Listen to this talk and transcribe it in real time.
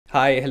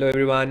Hi, hello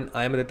everyone.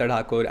 I am Aditya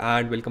Thakur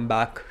and welcome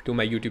back to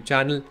my YouTube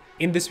channel.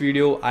 In this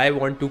video, I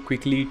want to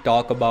quickly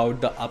talk about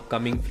the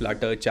upcoming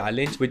Flutter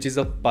challenge, which is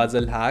a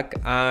puzzle hack,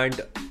 and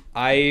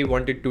I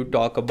wanted to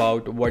talk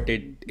about what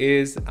it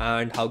is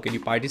and how can you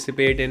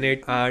participate in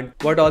it and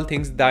what all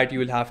things that you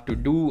will have to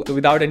do. So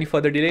without any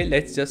further delay,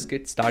 let's just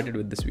get started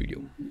with this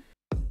video.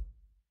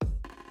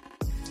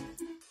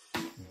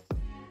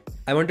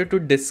 I wanted to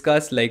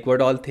discuss like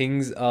what all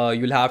things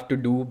you'll have to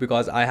do,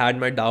 because I had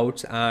my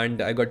doubts and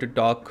I got to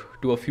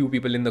talk to a few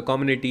people in the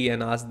community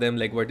and ask them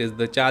like what is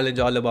the challenge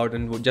all about,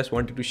 and just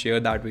wanted to share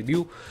that with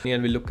you.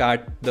 And we look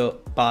at the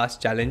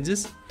past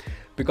challenges,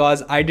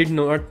 because I did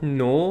not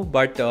know,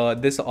 but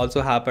this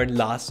also happened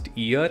last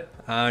year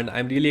and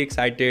I'm really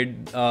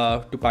excited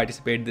to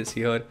participate this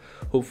year.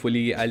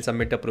 Hopefully I'll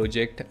submit a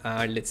project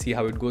and let's see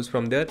how it goes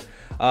from there.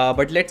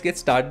 But let's get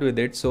started with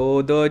it.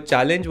 So the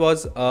challenge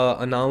was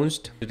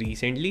announced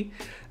recently,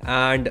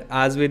 and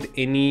as with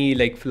any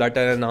like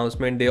Flutter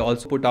announcement, they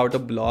also put out a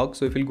blog.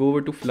 So if you go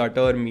over to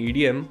Flutter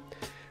Medium,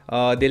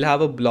 they'll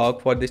have a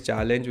blog for this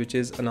challenge which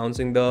is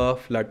announcing the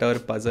Flutter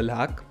Puzzle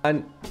Hack,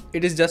 and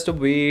it is just a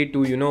way to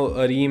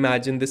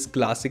reimagine this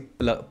classic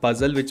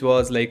puzzle which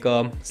was like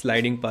a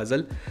sliding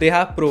puzzle. They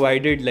have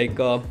provided like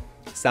a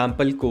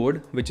sample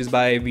code which is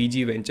by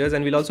VG Ventures,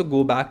 and we'll also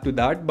go back to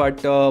that,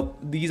 but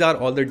these are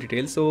all the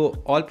details. So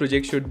all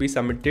projects should be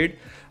submitted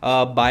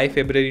by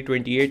February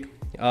 28th.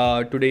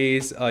 Today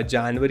is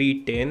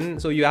January 10,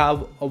 so you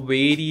have a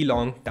very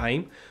long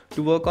time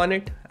to work on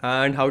it.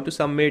 And how to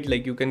submit,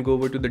 like you can go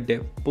over to the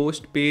dev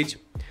post page,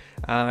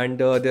 and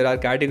there are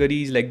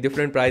categories like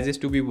different prizes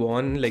to be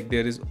won. Like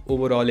there is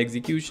overall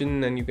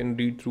execution, and you can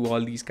read through all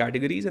these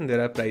categories and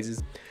there are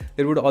prizes.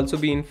 There would also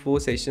be info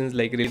sessions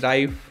like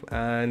Rife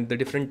and the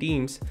different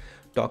teams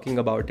talking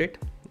about it.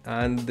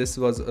 And this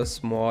was a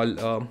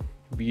small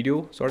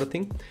video sort of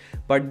thing,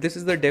 but this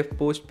is the dev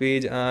post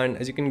page, and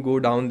as you can go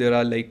down, there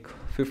are like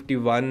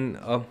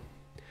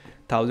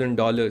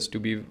 $51,000 to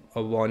be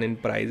won in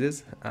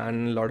prizes,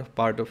 and a lot of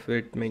part of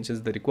it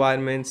mentions the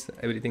requirements,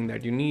 everything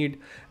that you need.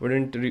 I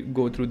wouldn't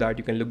go through that,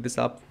 you can look this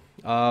up,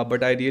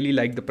 but I really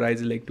like the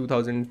prizes, like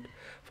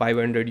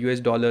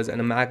 $2,500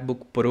 and a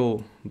MacBook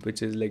Pro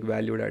which is like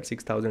valued at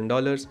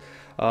 $6,000.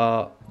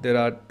 There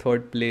are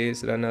third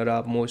place, runner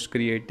up, most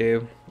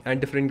creative, and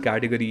different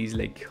categories.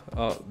 Like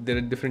there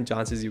are different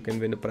chances you can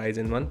win a prize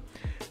in one,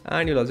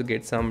 and you'll also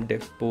get some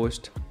dev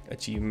post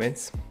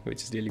achievements,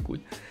 which is really cool.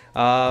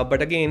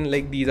 But again,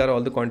 like these are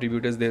all the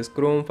contributors. There's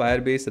Chrome,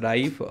 Firebase,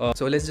 Rife.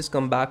 So let's just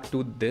come back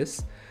to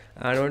this,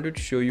 and I wanted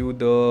to show you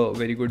the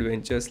Very Good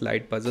Venture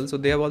slide puzzle. So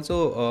they have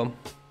also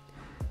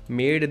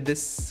made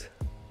this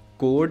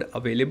code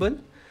available.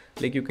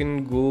 Like you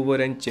can go over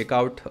and check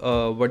out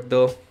what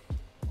the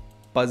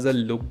puzzle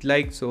looked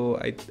like. So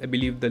I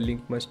believe the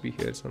link must be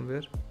here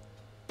somewhere.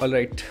 All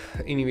right,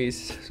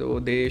 anyways, so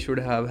they should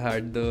have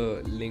had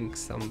the link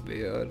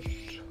somewhere,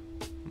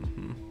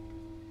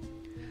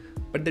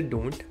 but they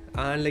don't.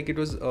 And like it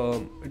was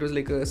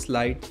like a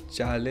slide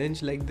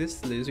challenge like this.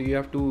 So you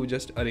have to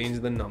just arrange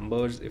the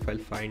numbers. If I'll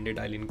find it,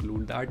 I'll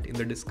include that in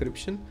the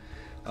description.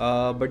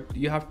 But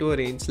you have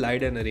to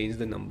slide and arrange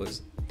the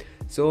numbers.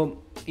 So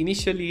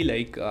initially,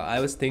 like I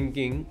was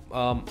thinking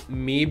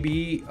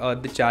maybe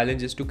the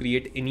challenge is to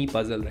create any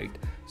puzzle, right?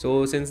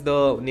 So since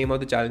the name of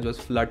the challenge was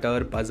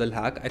Flutter Puzzle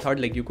Hack, I thought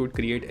like you could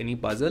create any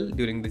puzzle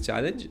during the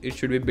challenge. It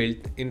should be built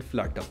in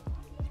Flutter.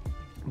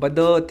 But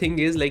the thing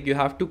is, like you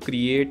have to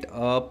create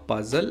a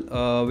puzzle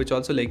which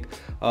also like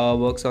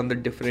works on the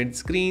different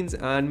screens,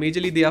 and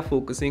majorly they are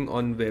focusing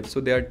on web. So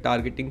they are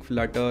targeting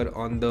Flutter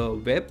on the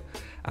web,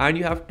 and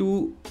you have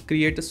to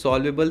create a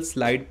solvable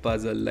slide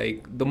puzzle,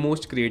 like the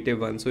most creative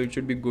one. So it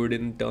should be good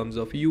in terms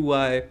of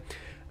UI.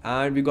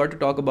 And we got to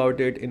talk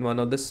about it in one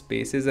of the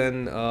spaces,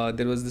 and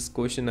there was this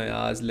question I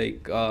asked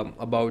like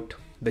about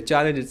the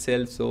challenge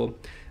itself. So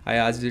I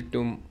asked it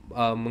to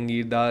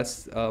Mangir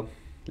Das,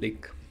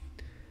 like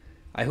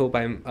I hope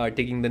I'm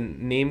taking the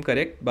name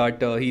correct,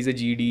 but he's a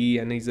GD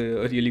and he's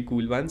a really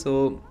cool one.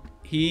 So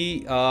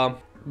he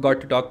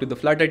got to talk to the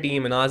Flutter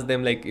team and ask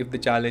them like if the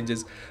challenge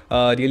is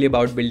really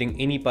about building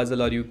any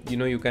puzzle, or you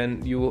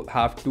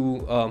have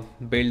to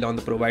build on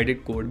the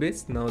provided code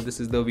base. Now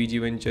this is the VG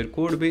Venture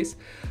code base,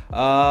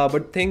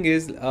 but thing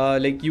is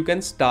like you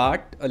can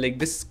start like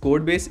this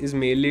code base is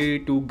mainly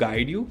to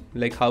guide you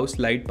like how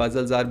slide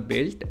puzzles are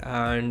built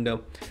and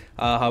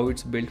how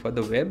it's built for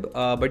the web.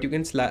 But you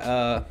can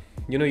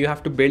you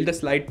have to build a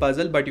slide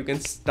puzzle, but you can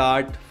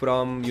start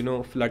from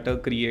Flutter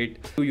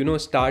create to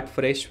start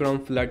fresh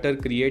from Flutter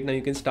create. Now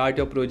you can start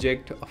your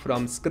project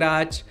from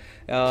scratch.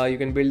 You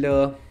can build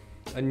a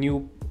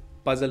new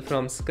puzzle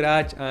from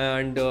scratch,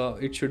 and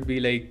it should be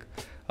like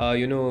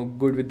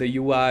good with the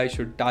UI,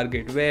 should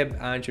target web,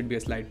 and should be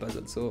a slide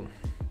puzzle. So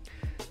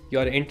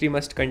your entry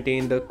must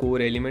contain the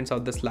core elements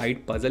of the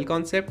slide puzzle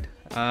concept,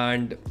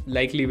 and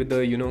likely with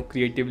the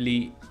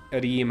creatively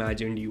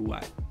reimagined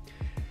UI.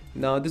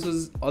 Now this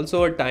was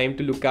also a time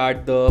to look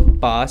at the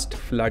past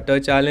Flutter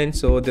challenge.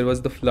 So there was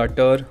the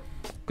Flutter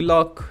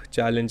clock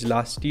challenge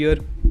last year,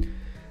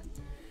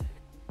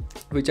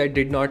 which I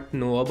did not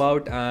know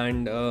about.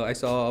 And I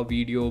saw a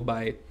video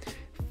by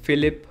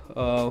Philip,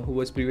 who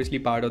was previously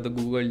part of the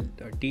Google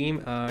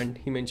team, and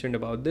he mentioned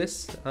about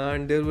this.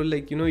 And there were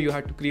like, you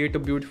had to create a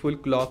beautiful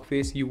clock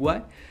face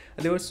UI,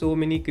 and there were so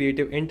many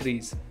creative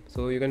entries.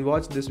 So you can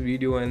watch this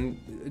video, and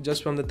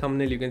just from the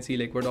thumbnail you can see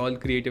like what all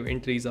creative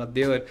entries are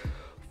there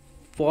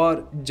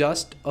for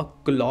just a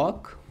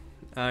clock,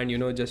 and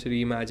just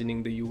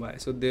reimagining the UI.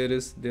 So there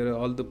are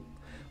all the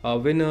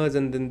winners,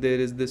 and then there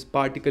is this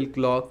particle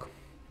clock,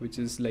 which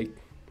is like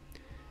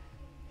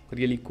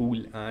really cool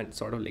and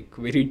sort of like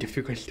very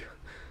difficult.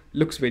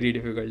 Looks very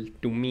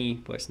difficult to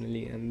me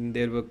personally. And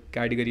there were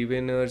category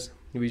winners,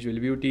 visual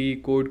beauty,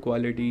 code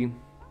quality,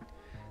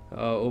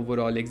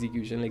 overall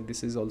execution. Like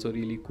this is also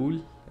really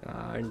cool,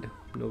 and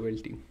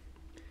novelty.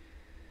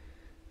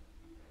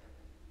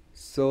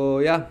 So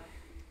yeah,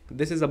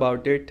 this is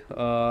about it.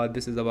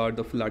 This is about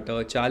the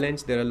Flutter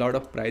challenge. There are a lot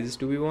of prizes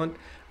to be won,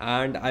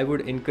 and I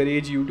would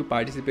encourage you to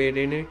participate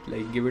in it.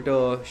 Like, give it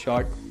a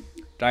shot,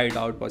 try it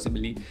out.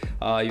 Possibly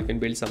you can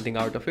build something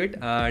out of it.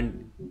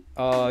 And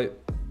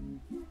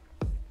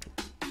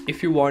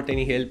if you want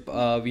any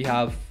help, we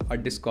have a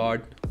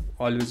Discord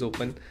always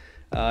open.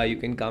 You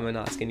can come and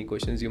ask any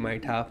questions you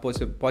might have,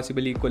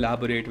 possibly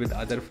collaborate with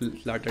other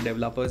Flutter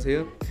developers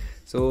here.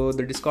 So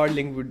the Discord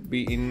link would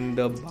be in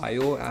the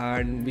bio,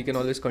 and we can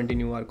always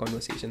continue our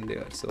conversation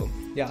there. So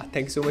yeah,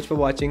 thanks so much for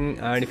watching,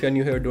 and if you're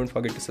new here, don't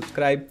forget to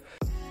subscribe.